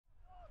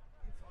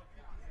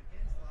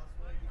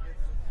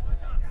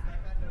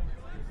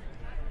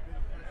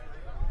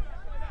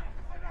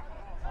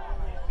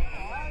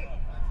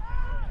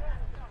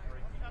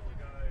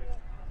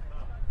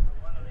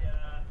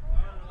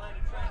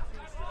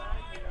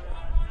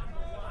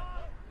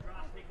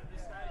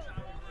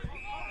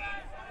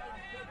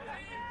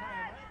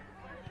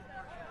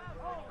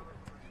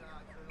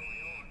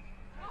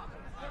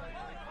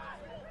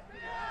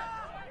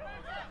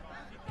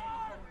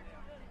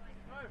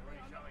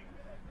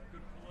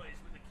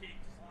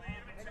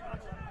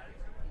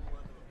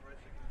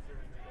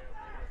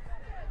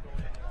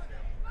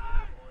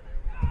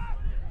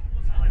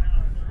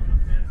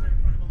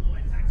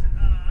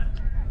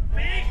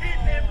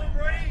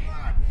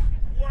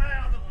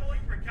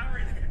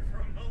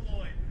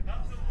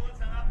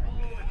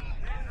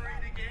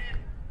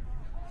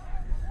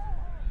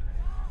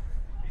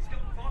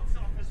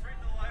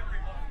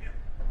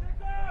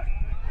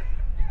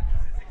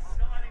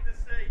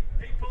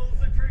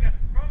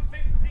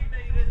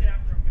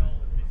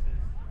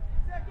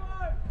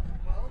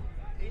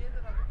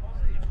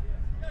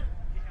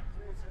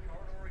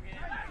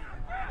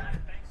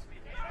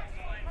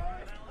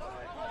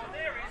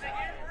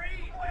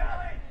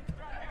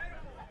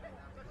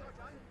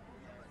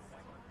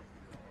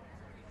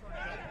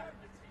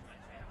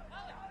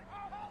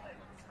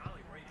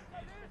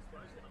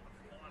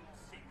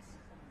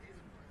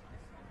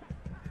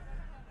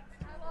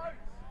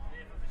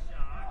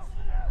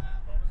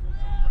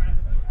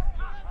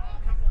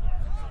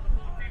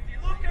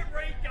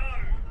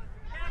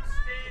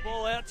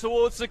Ball out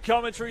towards the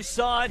commentary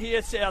side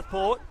here,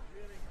 Southport.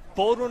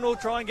 Baldwin will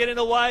try and get in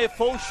the way.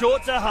 Fall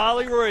short to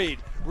Harley Reid.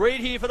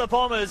 Reid here for the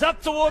Bombers.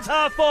 Up towards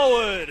half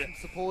forward.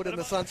 Support in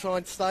the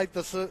Sunshine State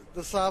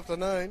this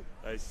afternoon.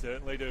 They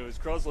certainly do. As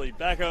Crosley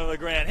back on the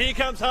ground. Here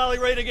comes Harley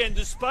Reid again.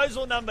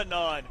 Disposal number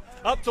 9.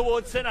 Up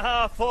towards centre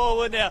half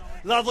forward now.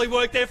 Lovely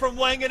work there from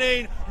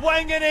Wanganeen.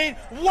 Wanganeen.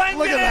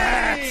 Look at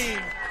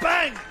that.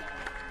 Bang.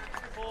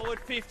 Forward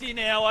 50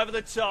 now over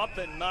the top,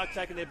 and mark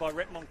taken there by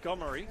Rhett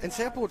Montgomery. And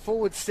Southport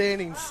forward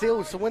standing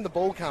still, so when the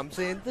ball comes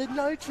in, there's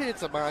no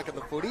chance of marking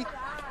the footy.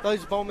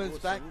 Those Bombers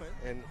back,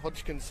 and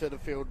Hodgkins,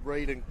 Setterfield,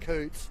 Reid and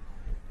Coots.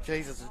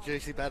 Jesus, a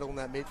juicy battle in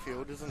that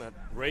midfield, isn't it?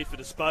 Reid for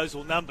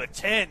disposal number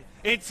 10.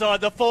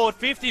 Inside the forward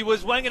 50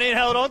 was Wanganeen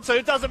held on to.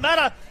 It doesn't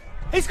matter.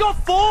 He's got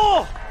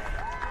 4.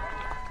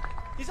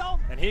 He's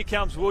on. And here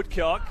comes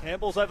Woodcock.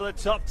 Handballs over the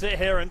top to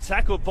Heron.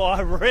 Tackled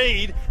by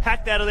Reid.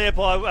 Hacked out of there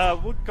by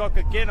Woodcock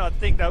again. I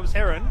think that was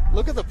Heron.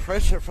 Look at the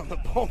pressure from the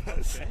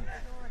Bombers. Okay.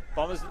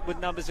 Bombers with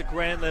numbers at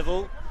ground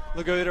level.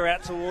 Laguda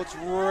out towards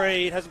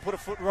Reid. Hasn't put a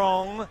foot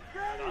wrong.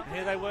 And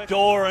here they work.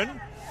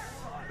 Doran.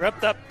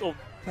 Wrapped up, or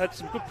had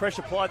some good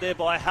pressure applied there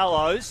by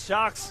Hallows.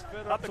 Sharks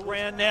up the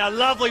ground now.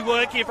 Lovely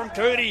work here from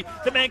Cootie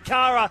to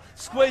Mankara.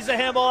 Squeeze the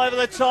handball over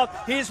the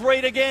top. Here's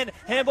Reid again.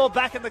 Handball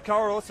back in the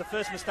corridor. It's the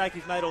first mistake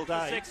he's made all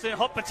day. Sexton,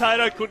 hot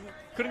potato,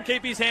 couldn't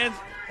keep his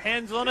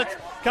hands on it.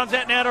 Comes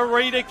out now to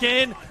Reid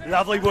again.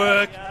 Lovely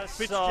work.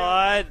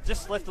 Side.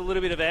 Just left a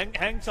little bit of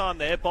hang time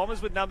there.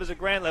 Bombers with numbers at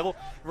ground level.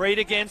 Reid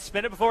again.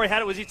 Spent it before he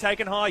had it. Was he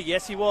taken high?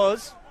 Yes, he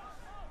was.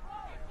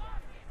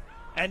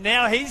 And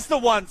now he's the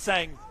one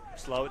saying,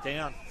 slow it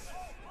down.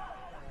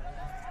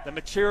 The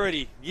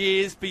maturity,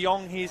 years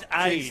beyond his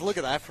age. Jeez, look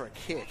at that for a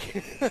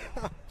kick.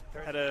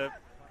 Had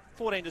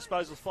 14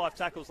 disposals, 5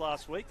 tackles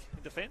last week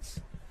in defence.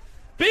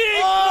 Big!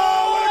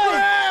 Oh, what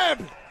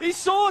a grab! He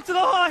saw it to the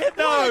high head.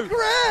 No, what a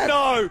grab!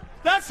 No,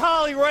 that's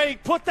Harley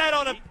Reid. Put that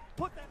on him.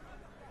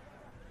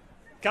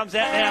 Comes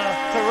out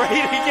now to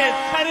Reid again.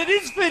 And it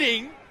is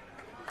fitting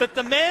that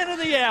the man of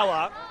the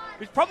hour,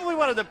 who's probably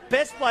one of the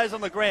best players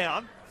on the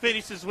ground,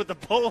 finishes with the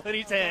ball in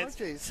his hands.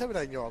 Oh, geez,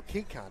 17-year-old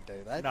kid can't do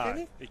that, no, can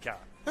he? He can't.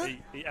 Huh?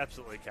 He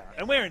absolutely can't.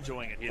 And we're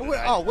enjoying it here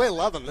today. We're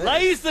loving this.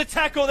 Lays the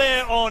tackle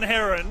there on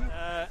Heron.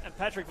 And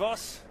Patrick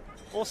Voss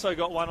also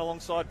got one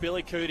alongside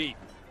Billy Cootie.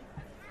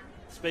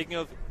 Speaking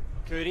of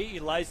Cootie, he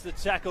lays the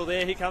tackle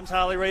there. Here comes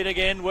Harley Reid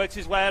again. Works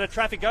his way out of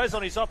traffic. Goes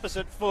on his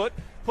opposite foot.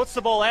 Puts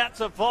the ball out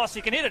to Voss. He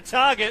can hit a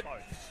target.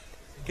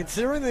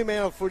 Considering the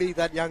amount of footy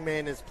that young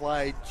man has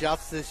played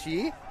just this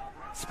year,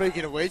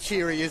 speaking of which,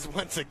 here he is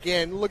once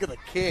again. Look at the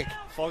kick.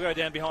 Foggo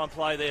down behind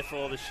play there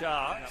for the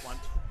Sharks. That one.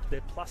 They're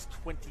plus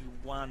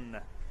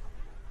 21.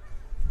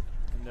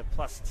 And they're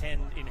plus 10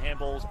 in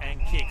handballs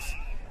and kicks.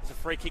 It's a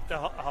free kick to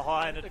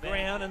high and at the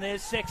ground. And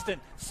there's Sexton.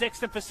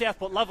 Sexton for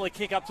Southport. Lovely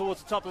kick up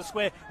towards the top of the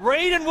square.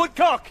 Reid and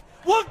Woodcock.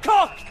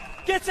 Woodcock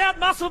gets out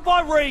muscled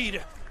by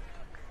Reid.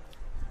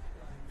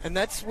 And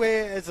that's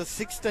where, as a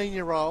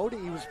 16-year-old,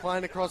 he was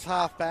playing across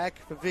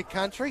half-back for Vic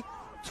Country.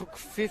 Took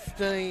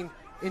 15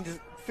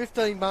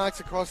 marks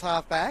across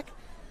half-back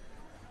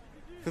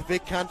for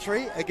Vic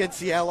Country against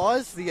the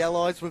Allies. The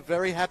Allies were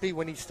very happy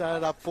when he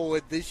started up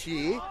forward this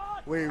year,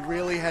 where he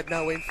really had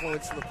no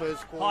influence in the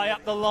first quarter. High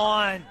up the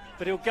line,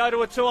 but he'll go to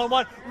a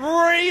 2-on-1.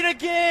 Reid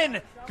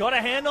again! Got a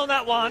hand on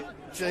that one.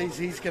 Jeez,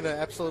 he's going to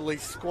absolutely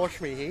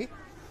squash me here.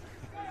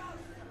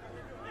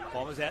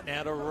 Bombers out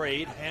now to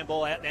Reid.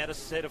 Handball out now to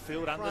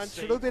Setterfield under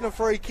Should have been a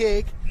free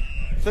kick.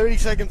 30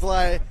 seconds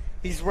later,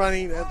 he's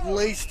running at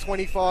least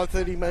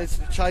 25-30 minutes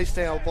to chase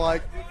down a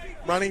bloke,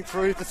 running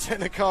through the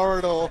centre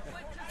corridor,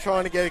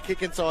 trying to get a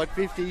kick inside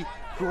 50.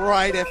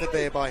 Great effort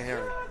there by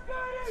Heron.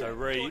 So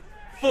Reid,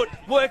 foot,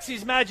 works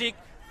his magic,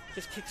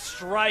 just kicks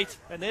straight,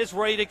 and there's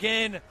Reid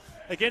again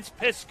against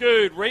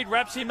Pescoud. Reid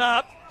wraps him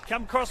up,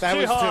 come across that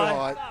too was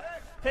high. Too high.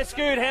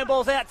 Pescoud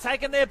handballs out,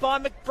 taken there by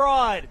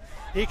McBride.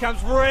 Here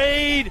comes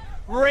Reid.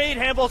 Reid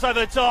handballs over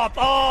the top.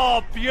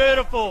 Oh,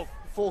 beautiful.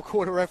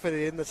 4-quarter effort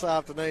in this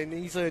afternoon.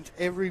 He's earned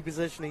every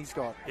possession he's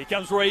got. Here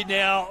comes Reid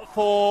now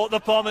for the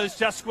Bombers.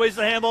 Just squeeze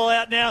the handball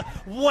out now.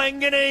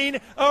 Wanganeen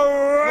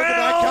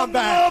around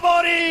the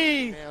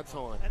body. Now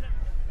time.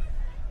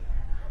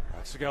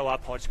 To go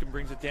up, Hodgkin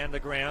brings it down to the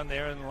ground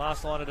there in the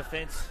last line of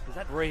defence. Is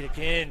that Reid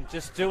again?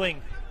 Just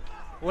doing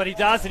what he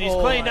does, and he's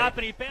cleaned up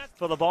and he bounced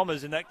for the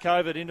Bombers in that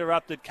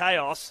COVID-interrupted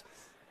chaos.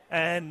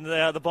 And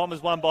the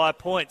Bombers won by a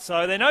point.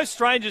 So they're no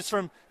strangers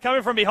from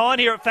coming from behind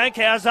here at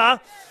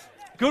Fankhauser.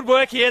 Good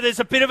work here. There's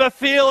a bit of a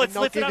feel. It's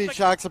not giving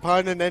Sharks'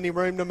 opponent any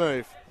room to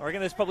move. I reckon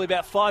there's probably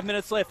about 5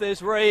 minutes left.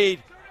 There's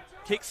Reid.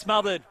 Kick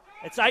smothered.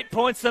 It's 8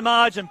 points the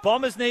margin.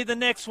 Bombers need the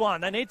next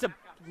one. They need to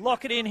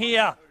lock it in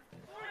here.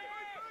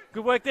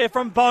 Good work there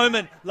from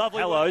Bowman. Lovely.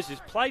 Hallows has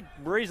played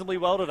reasonably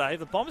well today.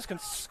 The Bombers can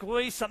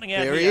squeeze something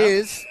out here. There he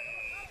is.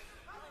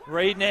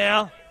 Reid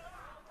now.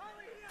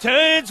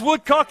 Turns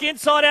Woodcock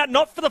inside out,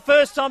 not for the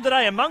first time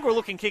today. A mongrel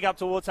looking kick up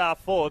towards half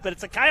forward, but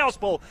it's a chaos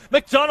ball.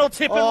 McDonald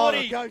tipping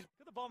Woody. Could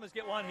the Bombers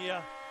get one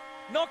here?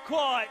 Not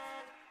quite.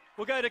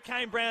 We'll go to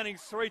Kane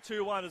Browning's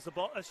 3-2-1 as the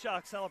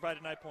Sharks celebrate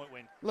an 8-point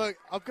win. Look,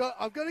 I've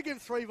got to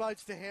give 3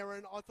 votes to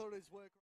Heron. I thought his work.